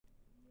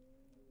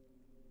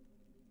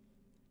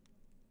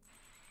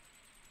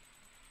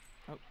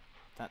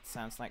That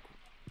sounds like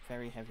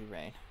very heavy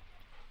rain.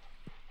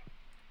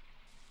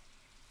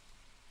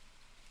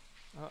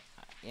 Oh,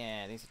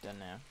 yeah, these are done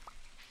now.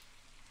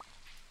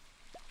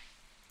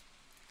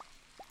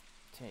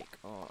 Take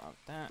all of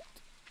that.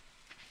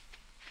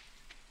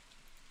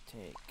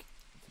 Take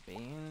the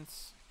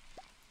beans.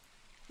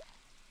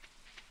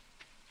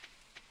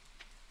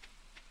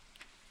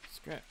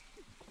 Screw it.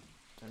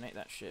 Donate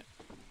that shit.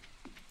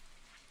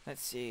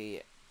 Let's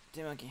see.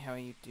 Dear Monkey, how are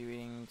you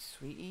doing,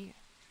 sweetie?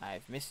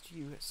 I've missed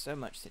you so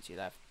much since you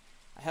left.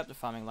 I hope the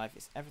farming life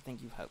is everything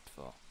you hoped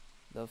for.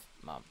 Love,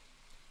 Mom.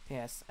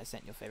 P.S. I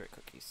sent your favorite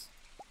cookies.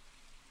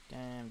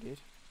 Damn, dude.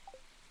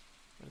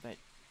 What are they?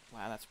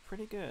 Wow, that's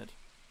pretty good.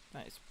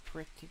 That is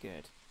pretty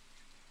good.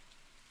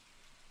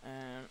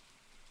 I'm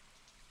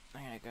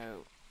gonna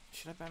go.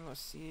 Should I buy more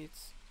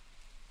seeds?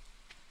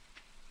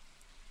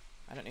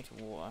 I don't need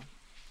to water.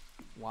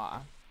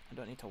 I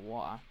don't need to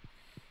water.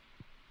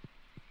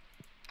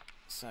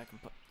 So I can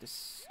put this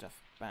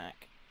stuff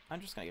back.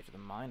 I'm just gonna go to the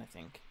mine, I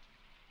think.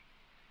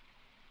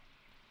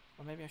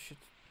 Or maybe I should.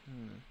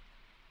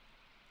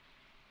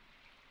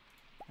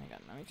 Hang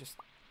on, let me just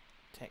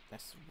take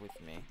this with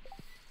me.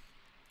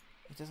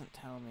 It doesn't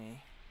tell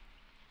me.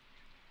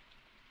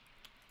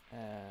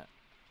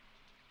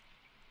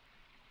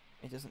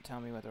 It doesn't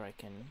tell me whether I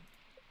can.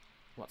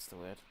 What's the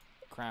word?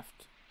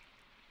 Craft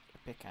a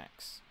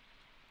pickaxe.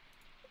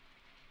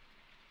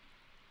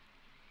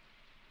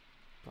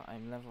 But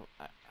I'm level.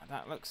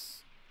 That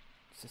looks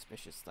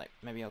suspicious. Like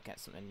maybe I'll get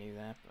something new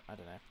there, but I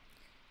don't know.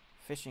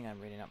 Fishing,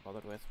 I'm really not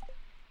bothered with.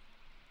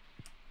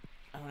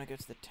 I want to go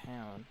to the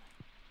town.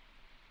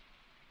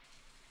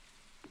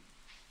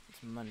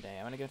 It's Monday.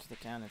 I want to go to the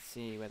town and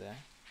see whether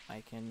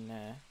I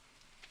can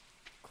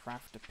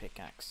craft a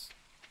pickaxe.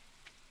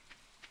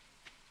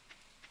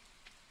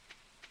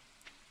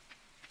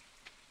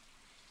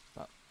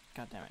 But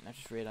god damn it! I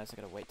just realised I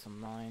gotta wait till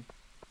 9.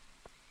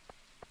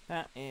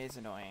 That is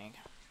annoying.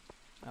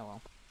 Oh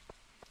well.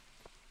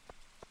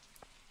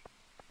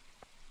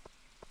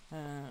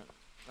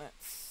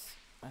 Let's.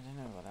 I don't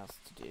know what else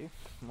to do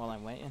while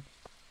I'm waiting.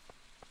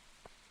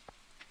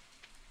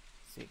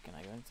 See, can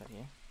I go inside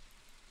here?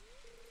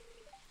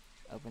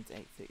 Opens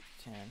 8:30 to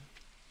 10,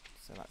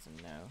 so that's a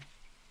no.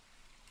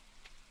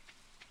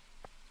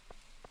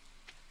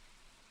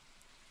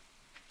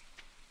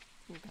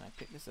 Ooh, can I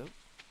pick this up?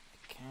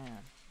 I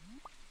can.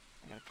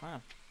 I got a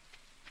clam.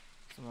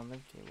 Someone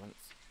lived here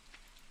once.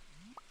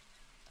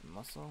 A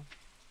mussel.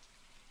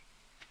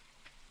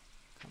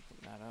 Can't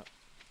pick that up.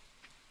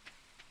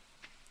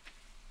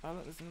 Oh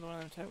look, there's another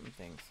one of the totem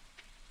things.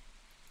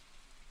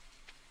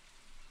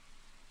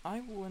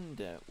 I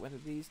wonder whether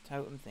these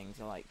totem things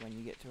are like when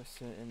you get to a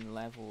certain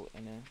level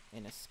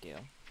in a skill.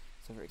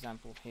 So for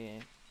example here,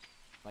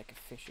 like a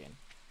fishing.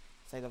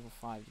 Say level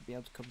 5, you'd be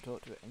able to come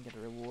talk to it and get a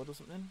reward or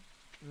something,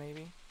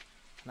 maybe?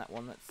 And that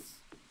one that's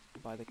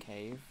by the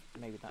cave,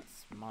 maybe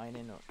that's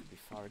mining or it could be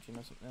foraging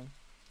or something.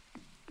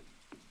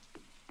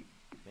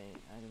 Maybe,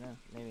 I don't know,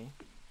 maybe.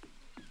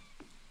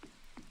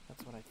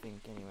 That's what I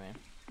think anyway.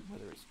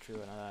 Whether it's true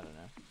or not, I don't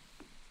know.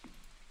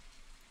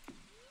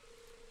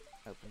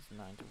 Opens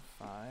 9 to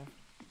 5.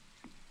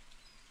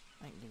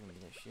 I ain't giving me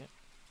this shit.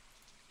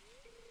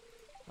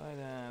 But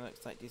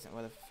looks like decent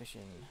weather for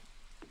fishing.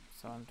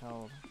 So I'm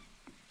told.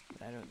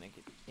 But I don't think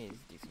it is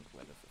decent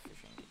weather for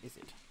fishing, is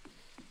it?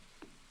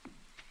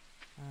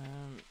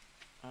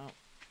 Well,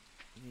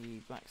 the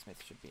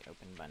blacksmith should be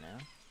open by now.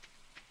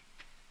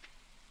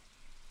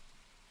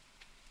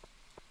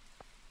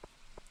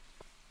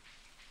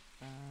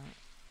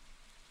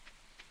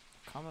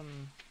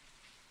 Common.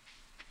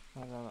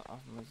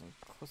 Often lives in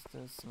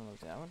clusters, similar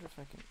to. I wonder if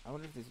I can. I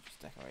wonder if these are just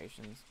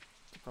decorations.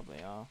 They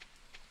probably are.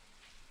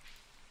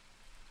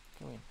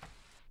 Can we?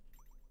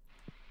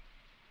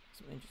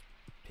 Something just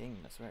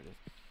pinged. I swear it is.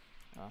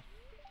 Oh.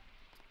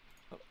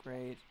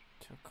 Upgrade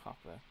to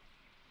copper.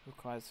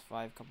 Requires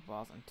 5 copper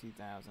bars and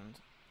 2,000.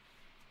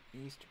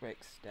 East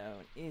brick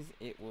stone. Is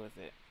it worth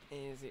it?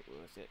 Is it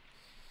worth it?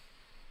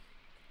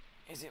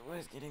 Is it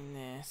worth getting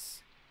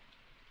this?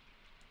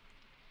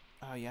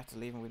 Oh, you have to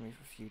leave them with me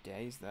for a few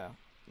days, though.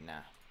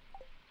 Nah.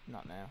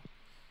 Not now.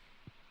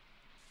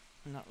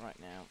 Not right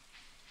now.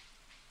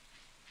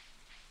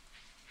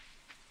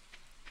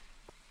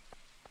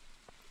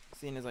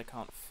 Seeing as I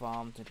can't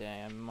farm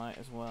today, I might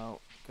as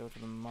well go to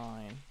the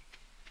mine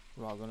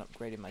rather than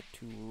upgrading my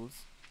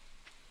tools.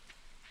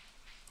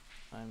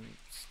 I'm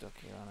stuck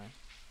here, aren't I?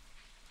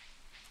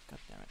 God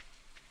damn it.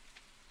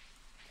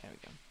 There we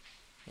go.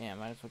 Yeah, I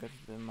might as well go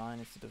to the mine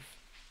instead of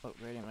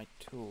upgrading my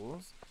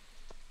tools.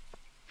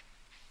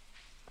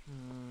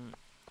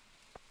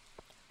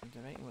 I'm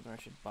debating whether I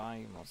should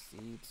buy more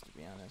seeds, to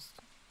be honest.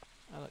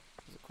 Oh look,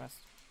 there's a quest.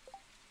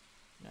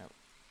 No.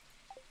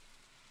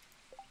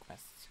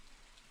 Quests.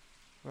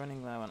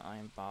 Running low on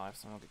iron bar. If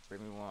someone could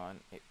bring me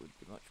one, it would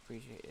be much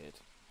appreciated.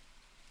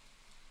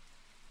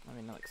 I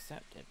mean, I'll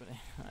accept it, but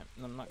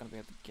I'm not going to be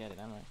able to get it,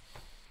 am I?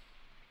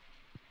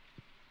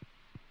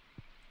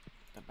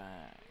 The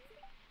bag.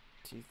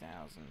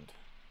 2,000.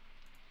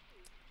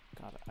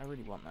 God, I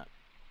really want that.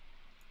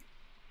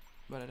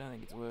 But I don't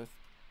think it's worth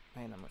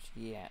paying that much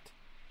yet.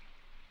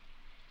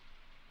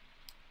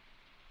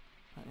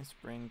 In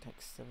spring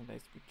takes 7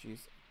 days to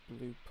produce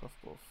blue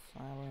puffball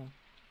flower,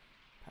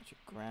 patch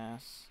of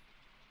grass,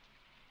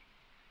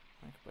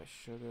 microwave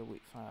sugar,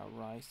 wheat flour,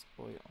 rice,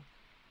 oil.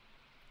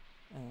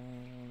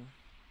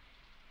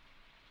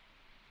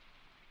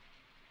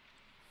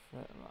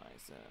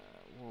 Fertilizer,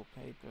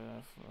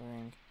 wallpaper,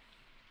 flooring.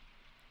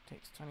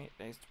 Takes 28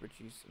 days to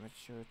produce a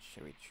mature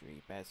cherry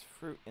tree. Bears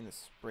fruit in the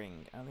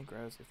spring. Only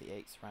grows if the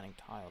 8 surrounding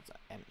tiles are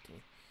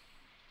empty.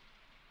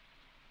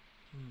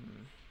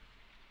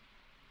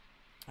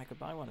 I could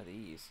buy one of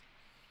these.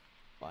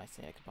 Well, I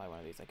say I could buy one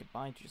of these. I could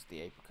buy just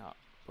the apricot.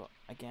 But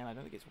again, I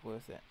don't think it's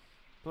worth it.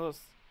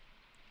 Plus,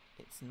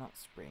 it's not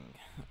spring.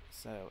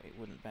 So it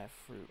wouldn't bear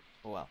fruit.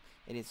 Well,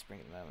 it is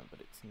spring at the moment,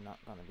 but it's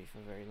not going to be for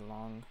very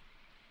long.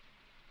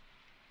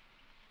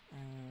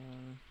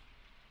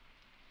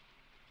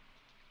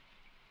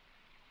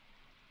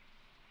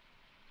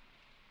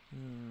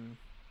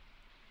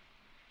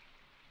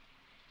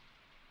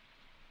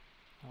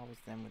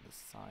 Harvest them with the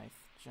scythe.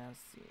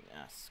 Just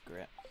screw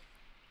it.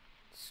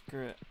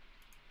 Screw it.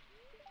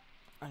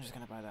 I'm just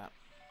gonna buy that.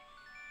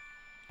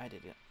 I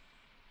did it.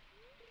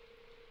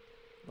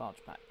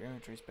 Large pack. Your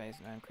inventory space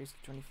now increased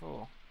to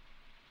 24.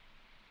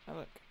 Oh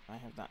look, I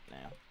have that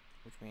now.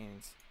 Which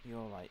means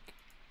you're like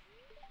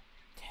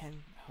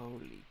 10.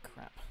 Holy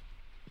crap.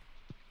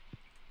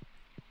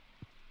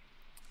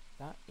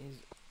 That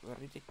is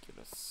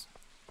ridiculous.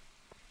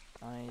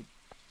 I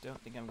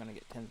don't think I'm gonna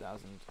get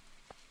 10,000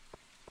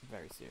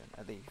 very soon,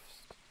 at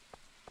least.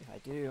 If I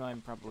do,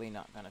 I'm probably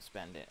not gonna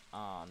spend it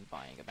on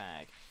buying a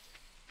bag.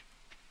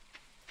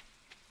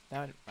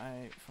 Now,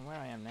 from where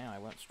I am now, I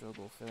won't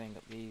struggle filling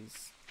up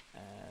these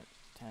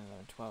 10,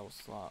 11, 12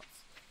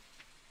 slots.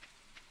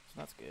 So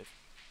that's good.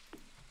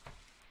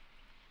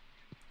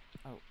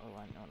 Oh, I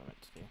know what I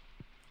meant to do.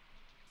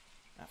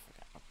 I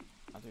forgot.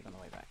 I'll do it on the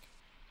way back.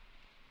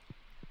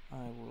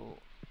 I will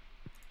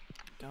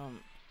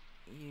dump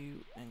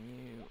you and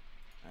you.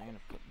 I'm gonna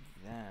put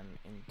them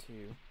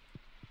into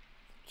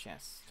the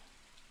chest.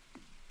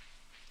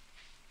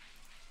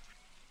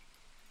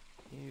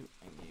 You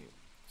and you.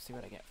 See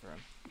what I get for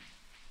them.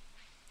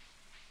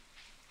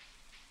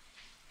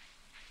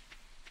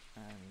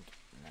 And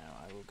now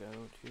I will go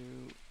to...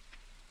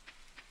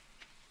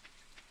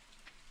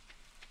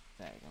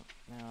 There we go.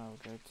 Now I will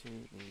go to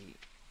the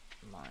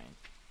mine.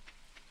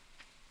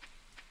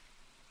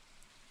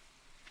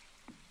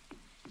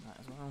 Might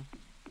as well.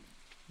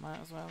 Might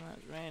as well, now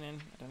it's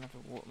raining. I don't have to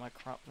water my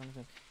crops or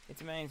anything.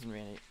 It's amazing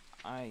really.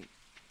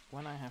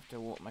 When I have to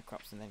water my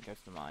crops and then go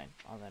to the mine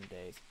on them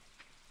days,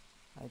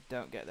 I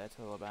don't get there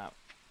till about,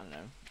 I don't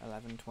know,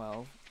 11,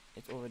 12.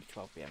 It's already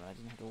 12 PM and I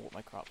didn't have to water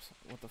my crops.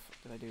 What the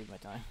fuck did I do with my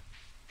time?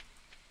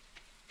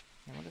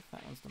 I wonder if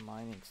that one's the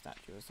mining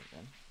statue or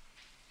something.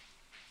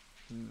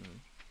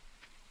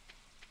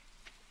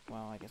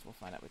 Well, I guess we'll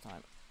find out with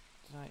time.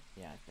 Did I?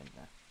 Yeah, I've been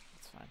there.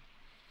 That's fine.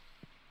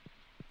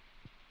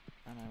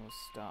 And I will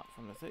start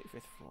from the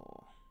 35th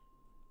floor.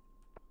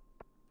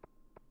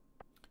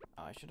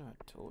 Oh, I should have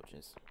had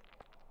torches.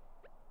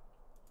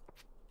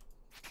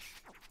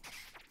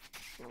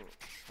 Oh,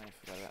 I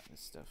forgot about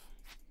this stuff.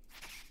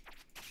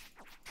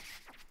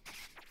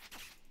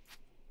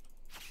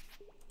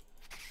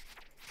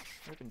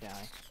 Hope and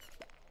die.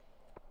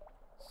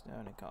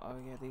 Stone and coal. Oh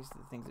yeah, these are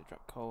the things that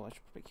drop coal. I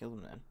should probably kill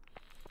them then.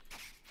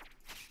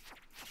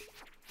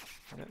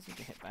 I don't seem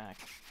to hit back.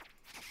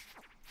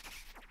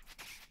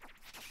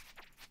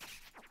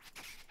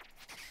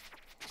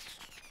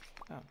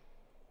 Oh.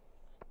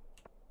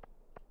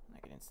 I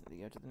can instantly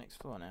go to the next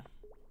floor now.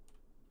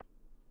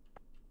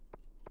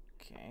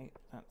 Okay,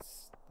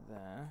 that's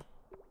there.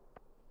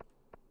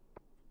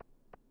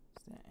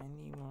 Is there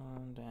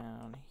anyone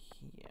down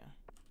here?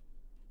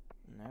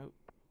 Nope.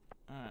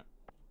 Alright,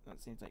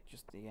 that seems like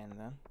just the end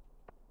then.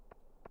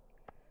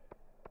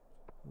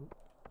 Oop.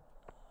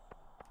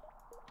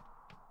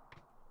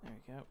 There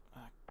we go.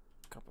 Ah,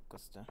 copper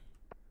cluster.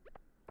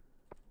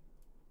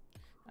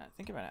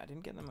 Think about it, I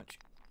didn't get that much.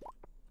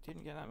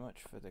 Didn't get that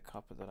much for the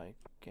copper that I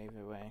gave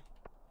away.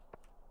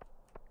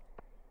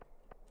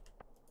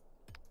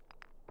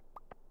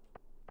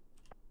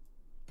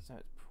 So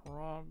it's I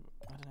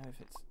don't know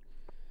if it's...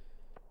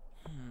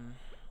 I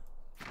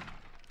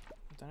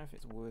don't know if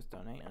it's worth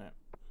donating it.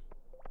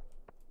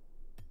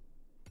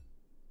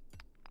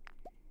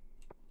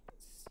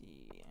 Let's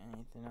see,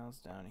 anything else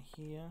down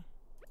here?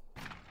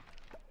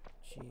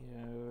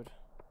 Geode.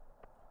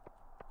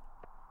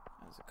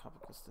 There's a copper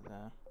cluster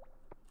there.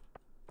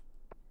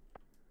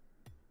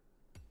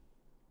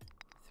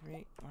 3.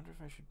 I wonder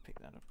if I should pick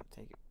that up and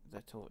take it.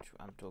 The torch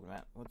I'm talking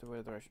about. I wonder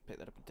whether I should pick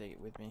that up and take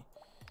it with me.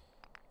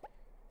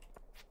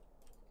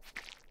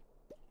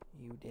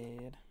 You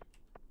did.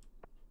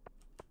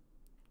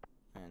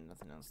 And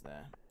nothing else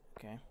there.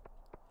 Okay.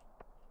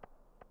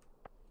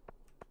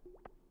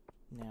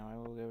 Now I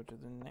will go to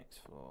the next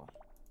floor.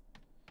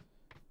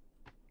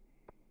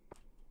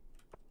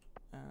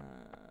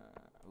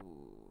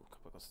 Ooh,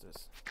 copper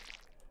clusters.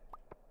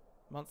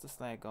 Monster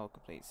Slayer goal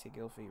complete. See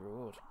Gilfie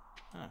reward.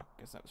 Oh,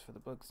 guess that was for the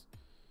bugs.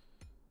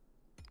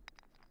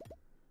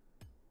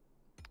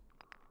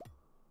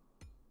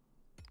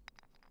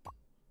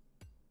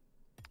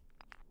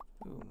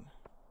 Ooh.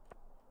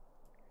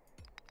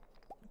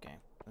 Okay,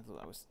 I thought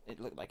that was. It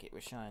looked like it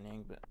was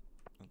shining, but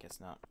I guess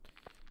not.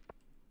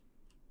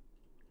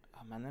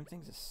 Oh man, them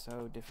things are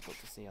so difficult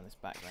to see on this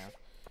background.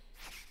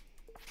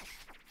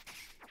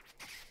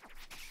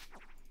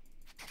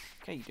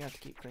 Okay, you do have to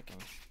keep clicking.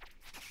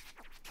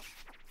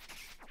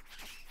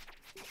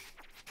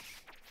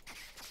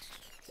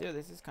 See,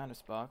 this is kind of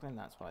sparkling.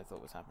 That's what I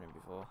thought was happening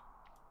before.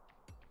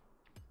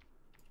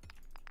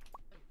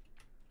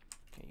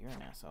 Okay, you're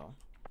an asshole.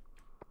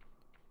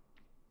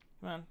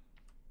 Come on.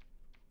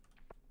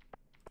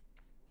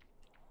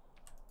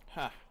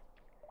 Ha!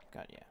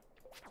 Got ya.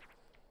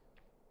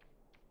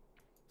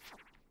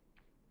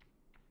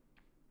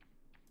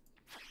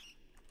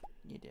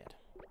 You did.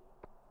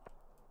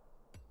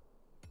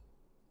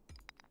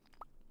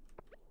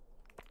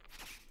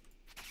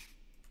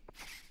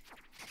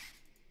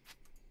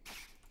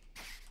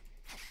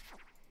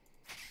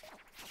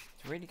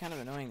 It's really kind of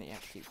annoying that you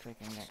have to keep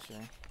clicking,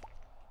 actually.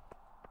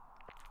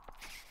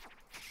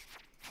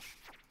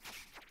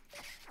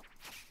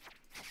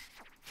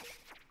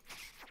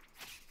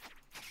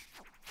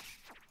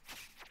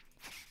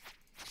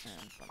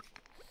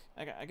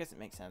 I guess it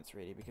makes sense,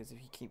 really, because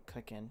if you keep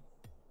clicking,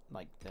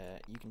 like,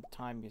 you can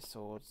time your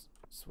sword's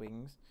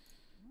swings,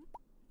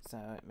 so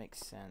it makes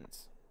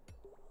sense.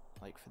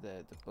 Like, for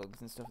the bugs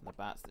and stuff and the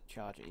bats that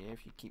charge at you,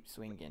 if you keep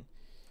swinging,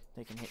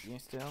 they can hit you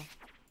still.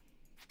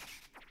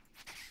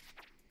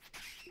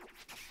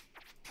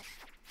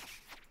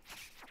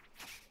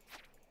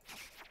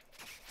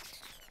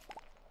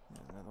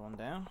 There's another one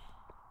down.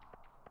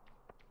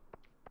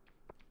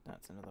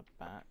 That's another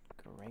bat.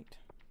 Great.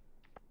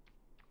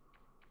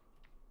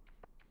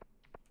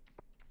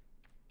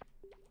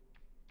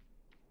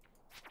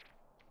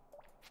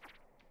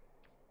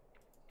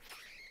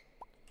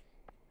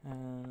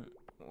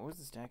 What was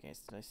the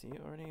staircase? Did I see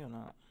it already or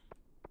not?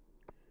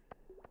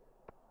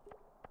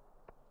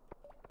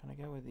 Can I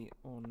go with the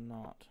or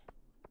not?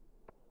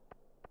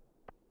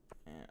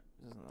 Yeah,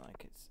 doesn't look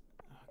like it's.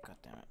 Oh, god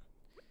damn it.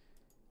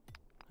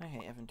 I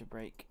hate having to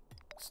break.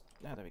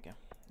 Ah, there we go.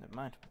 Never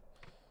mind.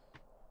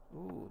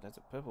 Ooh, that's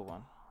a purple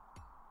one.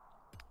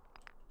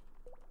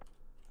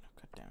 Oh,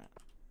 god damn it.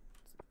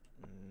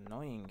 It's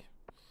annoying.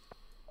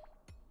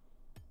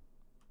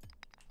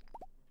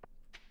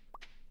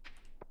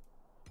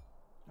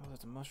 Oh,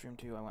 there's a mushroom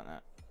too. I want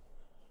that.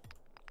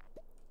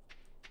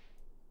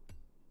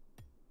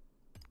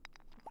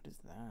 What is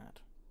that?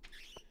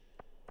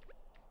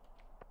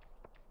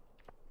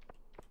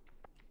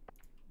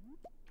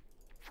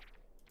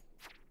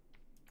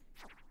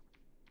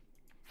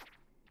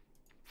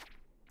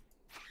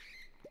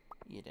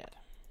 You're dead.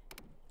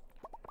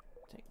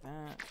 Take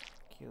that.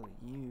 Kill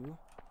you.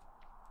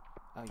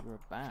 Oh, you're a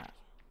bat.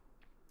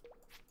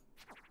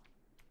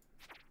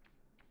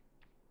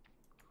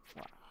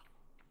 Wow.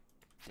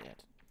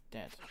 Dead.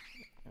 Dead.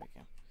 There we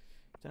go.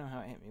 Don't know how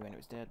it hit me when it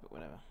was dead, but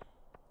whatever.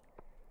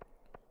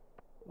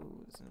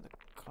 Ooh, there's another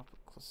copper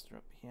cluster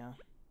up here.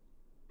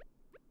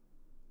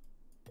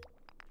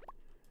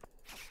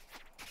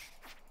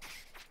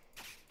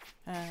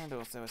 And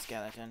also a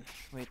skeleton,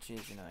 which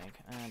is annoying.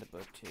 And a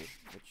bug too,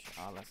 which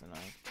are less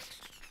annoying.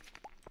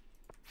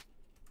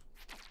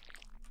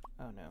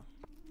 Oh no.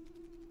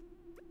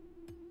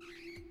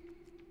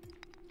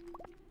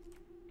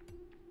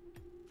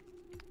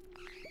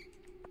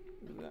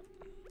 Ooh.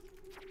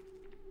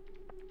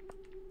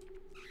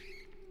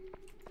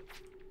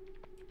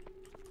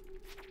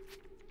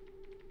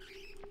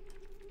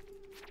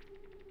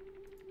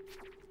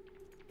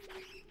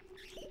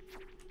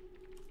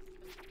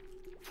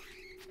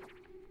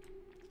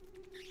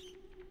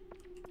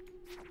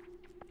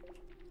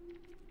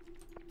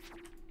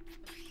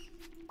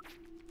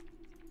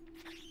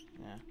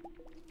 Yeah.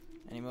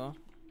 Any more?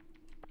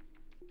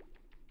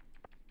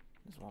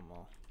 There's one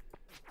more.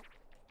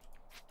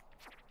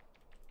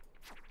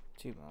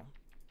 Two more.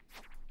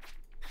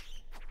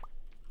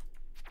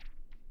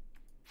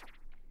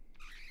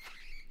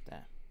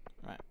 There.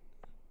 Right.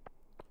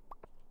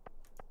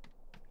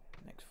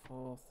 Next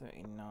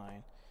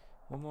 439.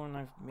 One more and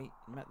I've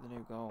met the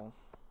new goal.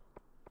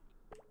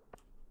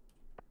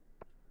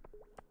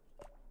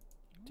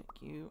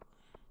 Take you.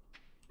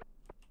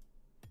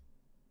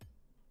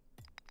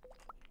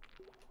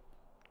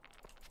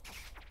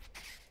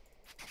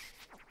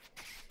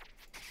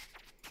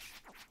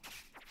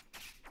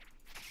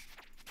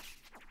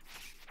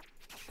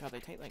 God, they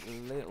take like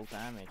little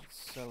damage.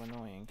 It's so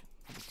annoying.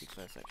 I'll just do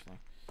first, actually.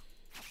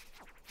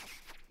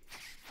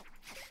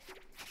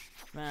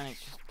 Man, it's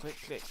just click,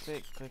 click,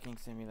 click, clicking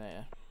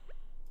simulator.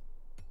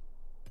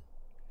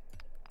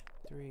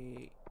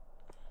 3.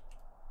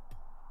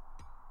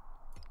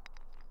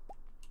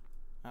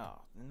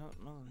 Oh, no, it's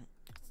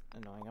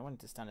annoying. I wanted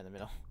to stand in the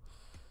middle.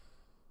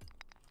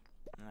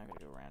 And I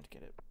gotta go around to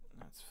get it.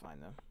 That's fine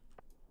though.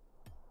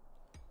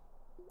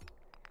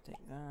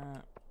 Take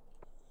that.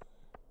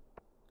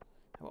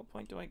 At what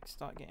point do I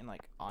start getting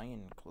like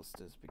iron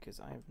clusters? Because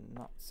I have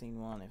not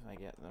seen one if I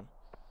get them.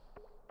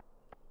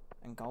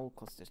 And gold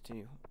clusters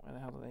too. Where the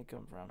hell do they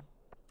come from?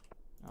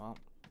 Oh well,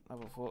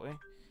 level 40.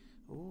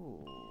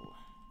 Ooh.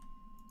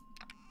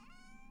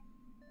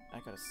 I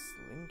got a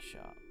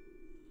slingshot.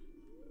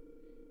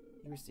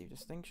 You received a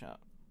slingshot.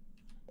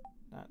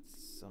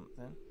 That's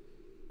something.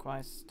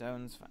 Requires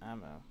stones for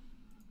ammo.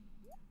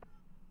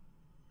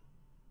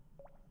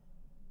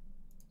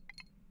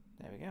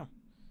 There we go.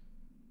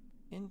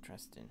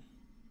 Interesting.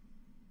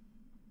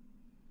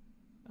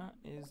 That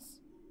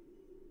is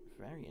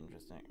very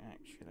interesting,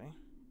 actually.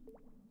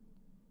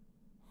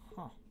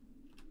 Huh.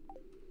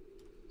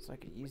 So I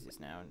could use this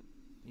now and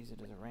use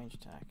it as a range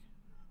attack.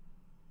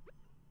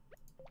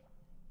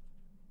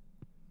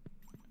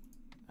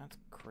 That's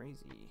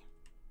crazy.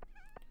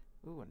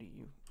 Ooh, what are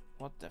you?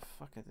 What the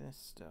fuck is this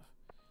stuff?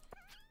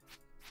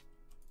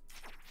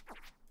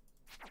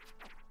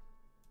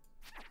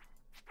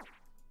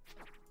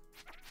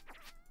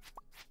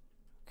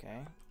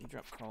 Okay, you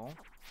drop coal.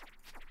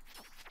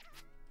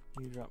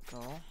 You drop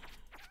coal.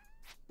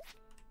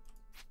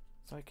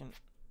 So I can...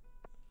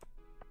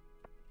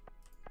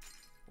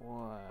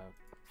 Whoa.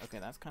 Okay,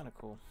 that's kind of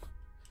cool.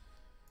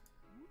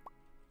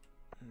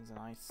 There's an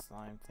ice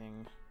slime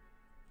thing.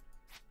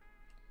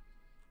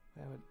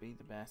 Where would be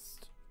the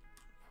best?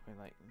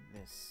 Probably like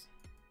this.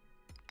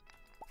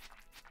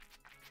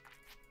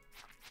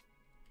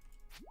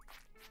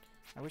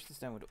 I wish the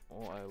stone would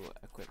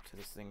auto-equip to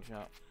the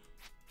slingshot.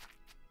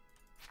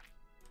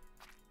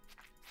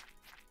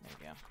 There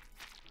we go.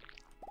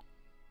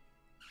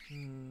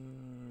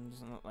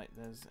 Doesn't look like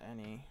there's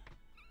any.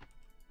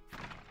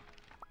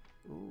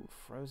 Ooh,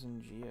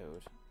 frozen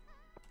geode.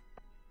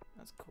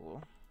 That's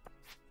cool.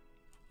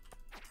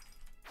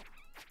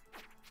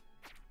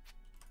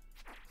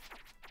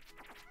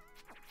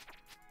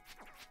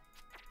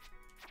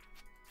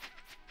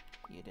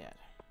 You're dead.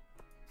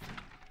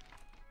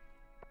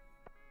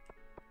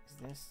 Is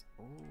this?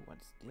 Ooh,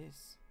 what's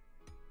this?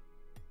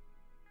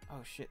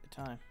 Oh shit, the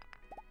time.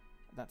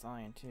 That's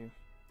iron too.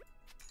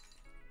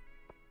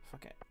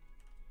 Fuck it.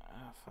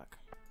 Ah, fuck.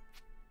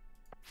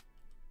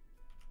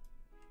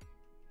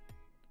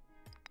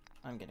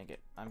 I'm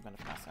gonna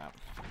pass out.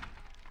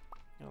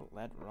 Oh,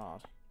 lead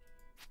rod.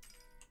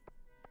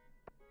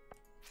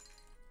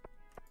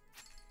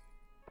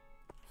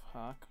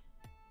 Fuck.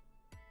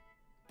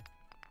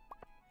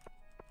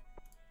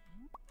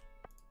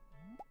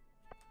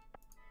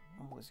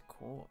 Oh, there's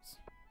quartz.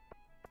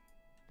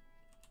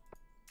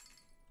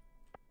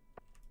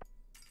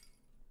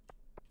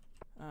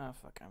 Ah,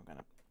 fuck,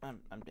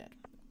 I'm dead.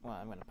 Well,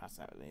 I'm gonna pass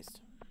out at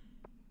least.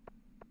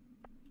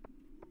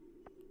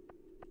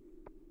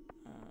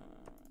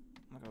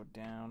 I'll go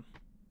down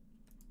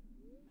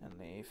and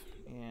leave.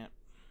 Yeah.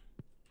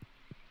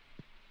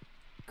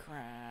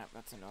 Crap,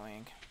 that's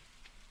annoying.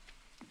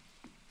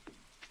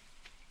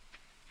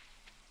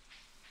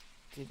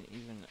 Didn't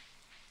even...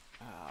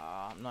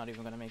 I'm not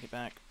even gonna make it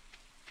back.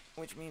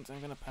 Which means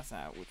I'm gonna pass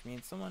out, which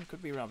means someone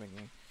could be robbing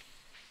me.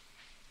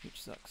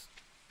 Which sucks.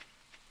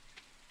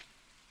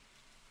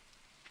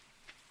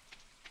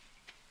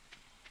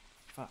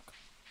 Fuck.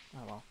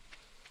 Oh well.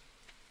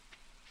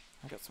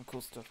 I got some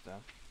cool stuff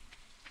though.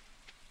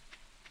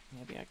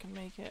 Maybe I can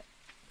make it.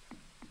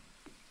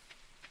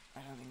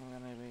 I don't think I'm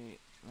gonna be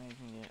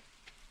making it.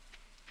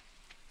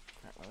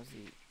 Crap, what was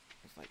the...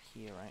 It's like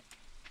here, right?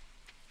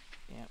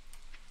 Yep.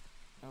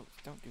 Oh,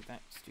 don't do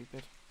that,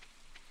 stupid.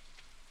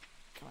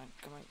 Come on,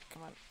 come on,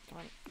 come on, come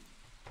on.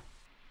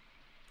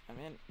 I'm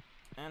in.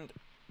 And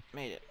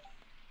made it.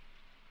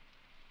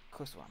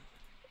 Close one.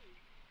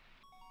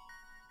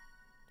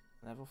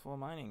 Level 4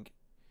 mining.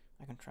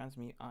 I can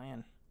transmute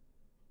iron.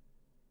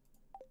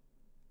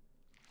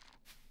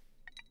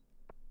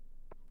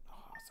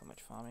 Oh, so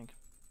much farming.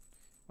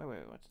 Wait,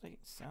 what did I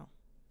sell?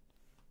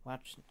 Wow,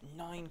 just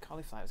 9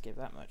 cauliflowers gave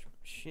that much.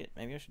 Shit,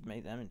 maybe I should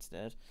make them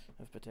instead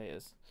of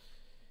potatoes.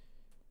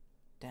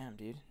 Damn,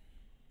 dude.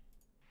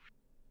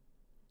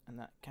 And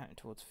that counted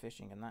towards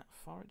fishing and that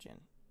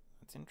foraging.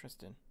 That's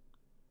interesting.